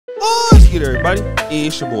good, everybody?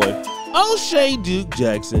 It's your boy, O'Shea Duke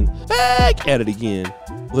Jackson, back at it again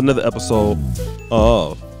with another episode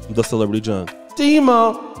of The Celebrity Junk.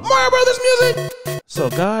 Demo, Mario Brothers music. So,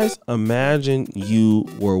 guys, imagine you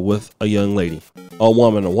were with a young lady, a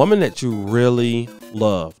woman that you really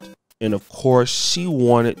loved. And of course, she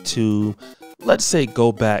wanted to, let's say,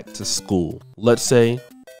 go back to school. Let's say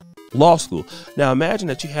law school. Now, imagine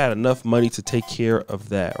that you had enough money to take care of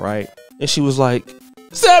that, right? And she was like,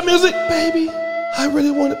 sad music, baby, I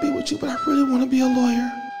really want to be with you, but I really want to be a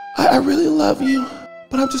lawyer. I really love you,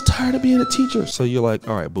 but I'm just tired of being a teacher. So you're like,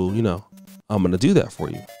 all right, boo, you know, I'm going to do that for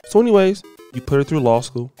you. So anyways, you put her through law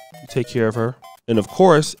school, you take care of her. And of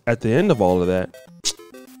course, at the end of all of that,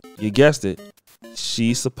 you guessed it,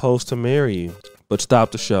 she's supposed to marry you. But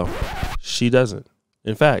stop the show. She doesn't.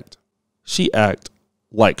 In fact, she acts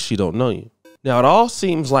like she don't know you. Now, it all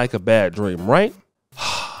seems like a bad dream, right?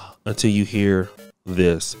 Until you hear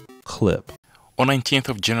this clip. On 19th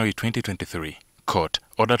of January 2023, court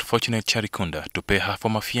ordered fortunate Charikunda to pay her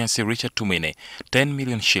former fiancé Richard Tumene 10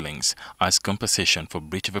 million shillings as compensation for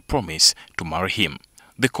breach of a promise to marry him.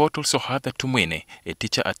 The court also heard that Tumene, a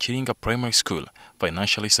teacher at Chiringa Primary School,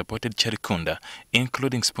 financially supported Charikunda,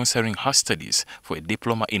 including sponsoring her studies for a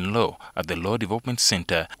diploma in law at the Law Development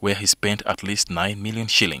Center, where he spent at least 9 million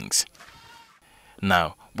shillings.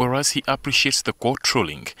 Now, whereas he appreciates the court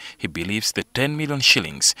ruling, he believes the 10 million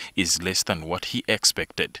shillings is less than what he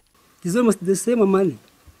expected. It's almost the same money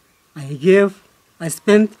I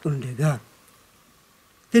spent on the girl.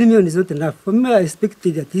 10 million is not enough. For me, I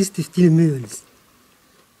expected at least 15 millions.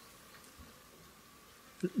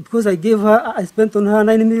 Because I spent on her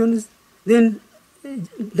 9 millions, then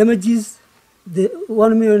damages, the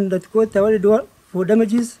 1 million that court awarded for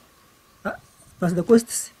damages, plus the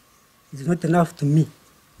costs, is not enough to me.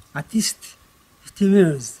 At least 15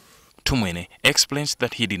 millions. Tumene explains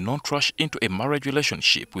that he did not rush into a marriage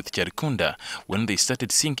relationship with Charikunda when they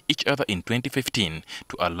started seeing each other in 2015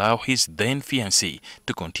 to allow his then fiancée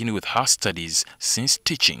to continue with her studies, since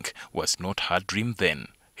teaching was not her dream then.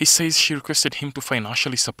 He says she requested him to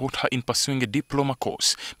financially support her in pursuing a diploma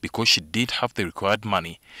course because she did have the required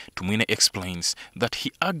money. Tumene explains that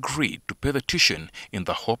he agreed to pay the tuition in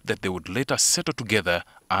the hope that they would later settle together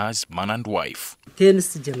as man and wife.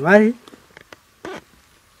 10th January,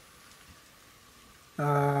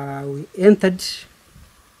 we entered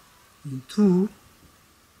into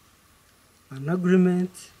an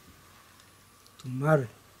agreement to marry,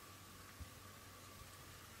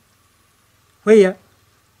 where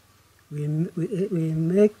we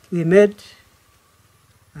made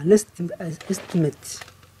an estimate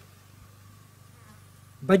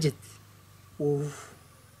budget of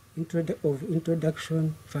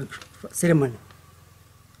introduction ceremony.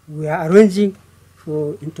 We are arranging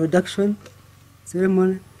for introduction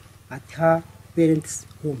ceremony at her parents'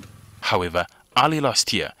 home. However, early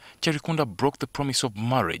last year, Charikunda broke the promise of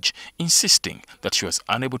marriage, insisting that she was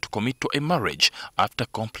unable to commit to a marriage after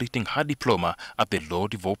completing her diploma at the Law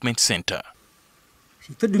Development Center.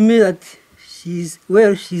 She told me that she's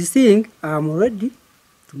saying I'm ready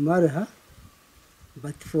to marry her,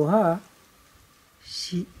 but for her,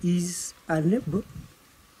 she is unable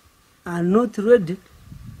and not ready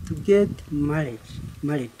to get married.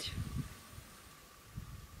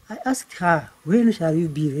 I asked her, when shall you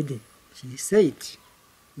be ready? She said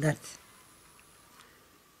that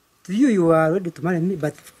to you, you are ready to marry me,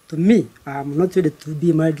 but to me, I am not ready to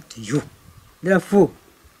be married to you. Therefore,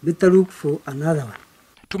 better look for another one.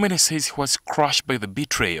 Tumene says he was crushed by the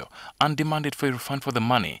betrayal and demanded for a refund for the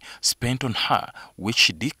money spent on her, which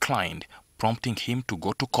she declined, prompting him to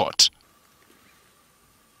go to court.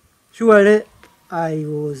 Surely, I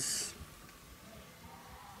was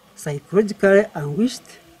psychologically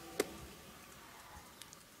anguished,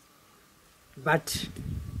 but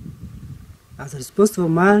as a responsible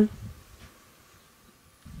man,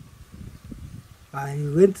 I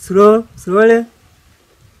went slowly,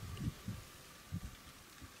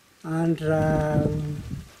 and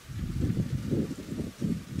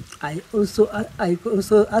I also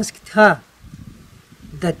asked her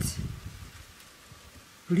that,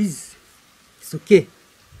 please, it's okay.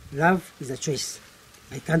 Love is a choice.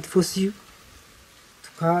 I can't force you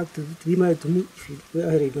to be married to me if you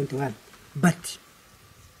really don't want. But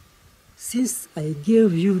since I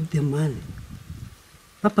gave you the money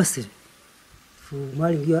purposely for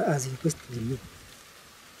marrying you as you requested me,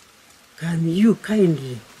 can you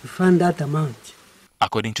kindly refund that amount?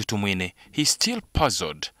 According to Tumene, he's still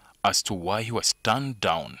puzzled as to why he was turned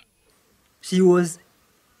down. She was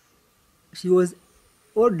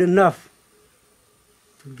old enough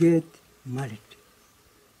to get married.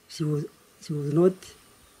 She was not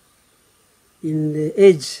in the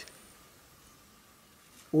age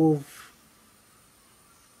of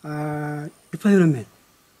development.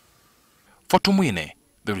 For Tumwine,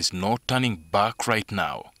 there is no turning back right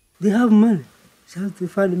now. They have money. They have to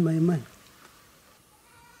find my money.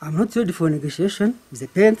 I'm not ready for negotiation with the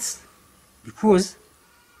parents because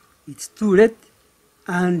it's too late.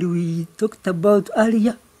 And we talked about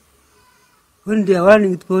earlier when they are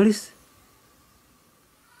running the police,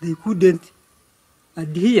 they couldn't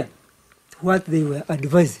adhere to what they were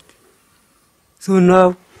advised. So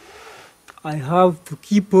now I have to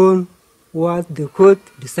keep on what the court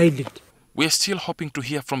decided. We are still hoping to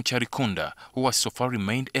hear from Charikunda, who has so far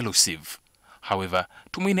remained elusive. However,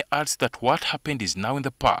 Tumwine adds that what happened is now in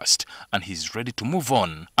the past and he's ready to move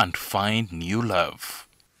on and find new love.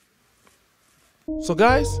 So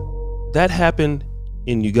guys, that happened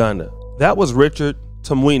in Uganda. That was Richard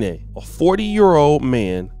Tumwine, a 40-year-old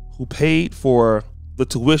man who paid for the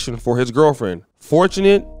tuition for his girlfriend,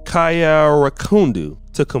 Fortunate Kayarakundu,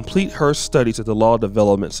 to complete her studies at the Law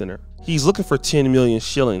Development Center. He's looking for 10 million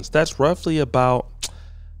shillings. That's roughly about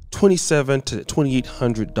 $2,700 to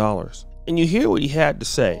 $2,800. And you hear what he had to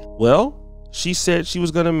say. Well, she said she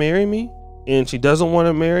was going to marry me, and she doesn't want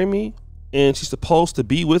to marry me, and she's supposed to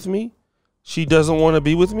be with me. She doesn't want to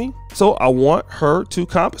be with me. So I want her to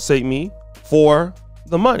compensate me for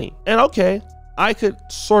the money. And okay, I could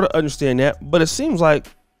sort of understand that, but it seems like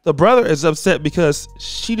the brother is upset because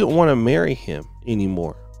she didn't want to marry him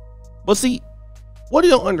anymore. But see, what you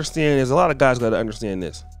don't understand is a lot of guys got to understand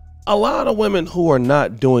this. A lot of women who are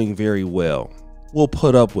not doing very well will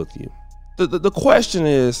put up with you. The question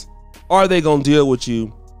is, are they going to deal with you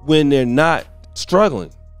when they're not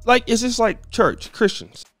struggling? Like, it's just like church,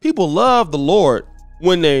 Christians. People love the Lord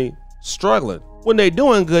when they struggling. When they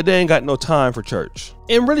doing good, they ain't got no time for church.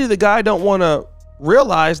 And really the guy don't want to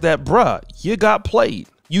realize that, bruh, you got played.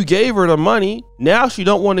 You gave her the money. Now she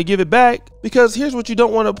don't want to give it back because here's what you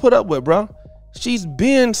don't want to put up with, bruh. She's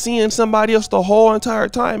been seeing somebody else the whole entire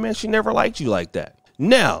time, man. She never liked you like that.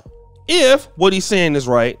 Now, if what he's saying is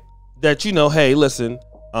right, that, you know, hey, listen,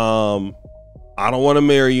 I don't want to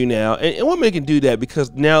marry you now. And women can do that because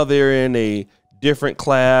now they're in a different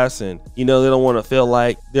class and, you know, they don't want to feel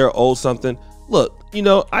like they're owed something. Look, you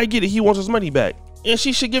know, I get it. He wants his money back and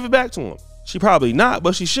she should give it back to him. She probably not,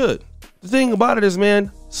 but she should. The thing about it is,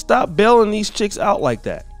 man, stop bailing these chicks out like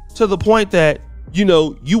that to the point that, you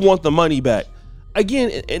know, you want the money back.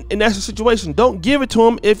 Again, and that's the situation. Don't give it to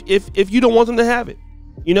them if you don't want them to have it.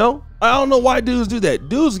 You know, I don't know why dudes do that.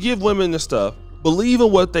 Dudes give women the stuff, believe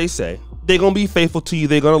in what they say. They're going to be faithful to you.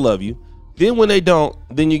 They're going to love you. Then when they don't,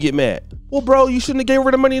 then you get mad. Well, bro, you shouldn't have gave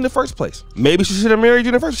her the money in the first place. Maybe she should have married you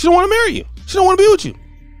in the first place. She don't want to marry you. She don't want to be with you.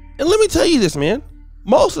 And let me tell you this, man.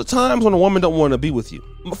 Most of the times when a woman don't want to be with you,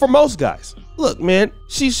 for most guys, look, man,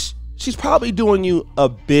 she's probably doing you a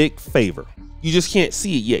big favor. You just can't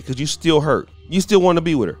see it yet because you still hurt. You still want to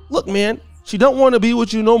be with her. Look, man, she don't want to be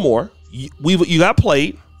with you no more. You got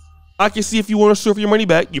played. I can see if you want to sue for your money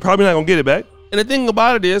back, you're probably not going to get it back. And the thing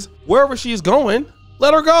about it is, wherever she's going,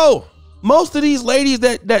 let her go. Most of these ladies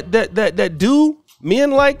that do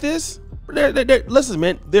men like this, listen,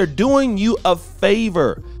 man, they're doing you a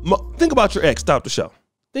favor. Think about your ex. Stop the show.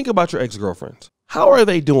 Think about your ex-girlfriends. How are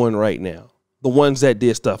they doing right now? The ones that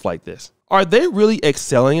did stuff like this. Are they really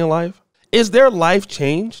excelling in life? Is their life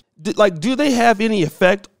changed? Do they have any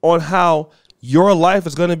effect on how your life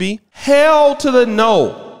is going to be? Hell to the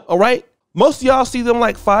no. All right. Most of y'all see them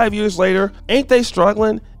like 5 years later. Ain't they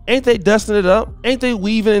struggling? Ain't they dusting it up? Ain't they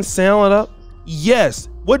weaving and sailing up? Yes.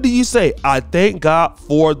 What do you say? I thank God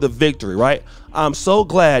for the victory, right? I'm so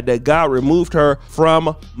glad that God removed her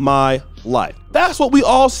from my life. That's what we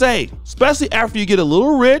all say, especially after you get a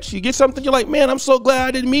little rich, you get something, you're like, man, I'm so glad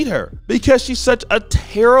I didn't meet her because she's such a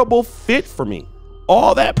terrible fit for me.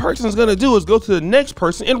 All that person is going to do is go to the next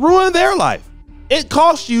person and ruin their life. It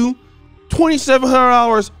costs you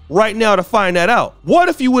 $2,700 right now to find that out. What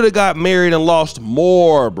if you would have got married and lost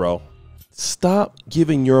more, bro? Stop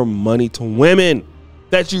giving your money to women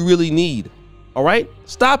that you really need. All right?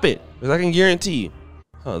 Stop it. Because I can guarantee you,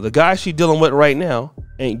 the guy she's dealing with right now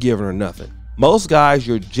ain't giving her nothing. Most guys,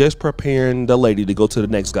 you're just preparing the lady to go to the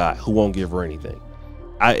next guy who won't give her anything.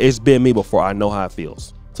 It's been me before. I know how it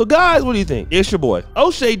feels. So guys, what do you think? It's your boy,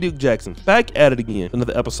 O'Shea Duke Jackson, back at it again.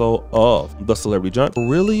 Another episode of The Celebrity Junk.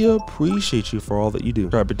 Really appreciate you for all that you do.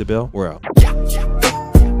 Try to hit the bell. We're out.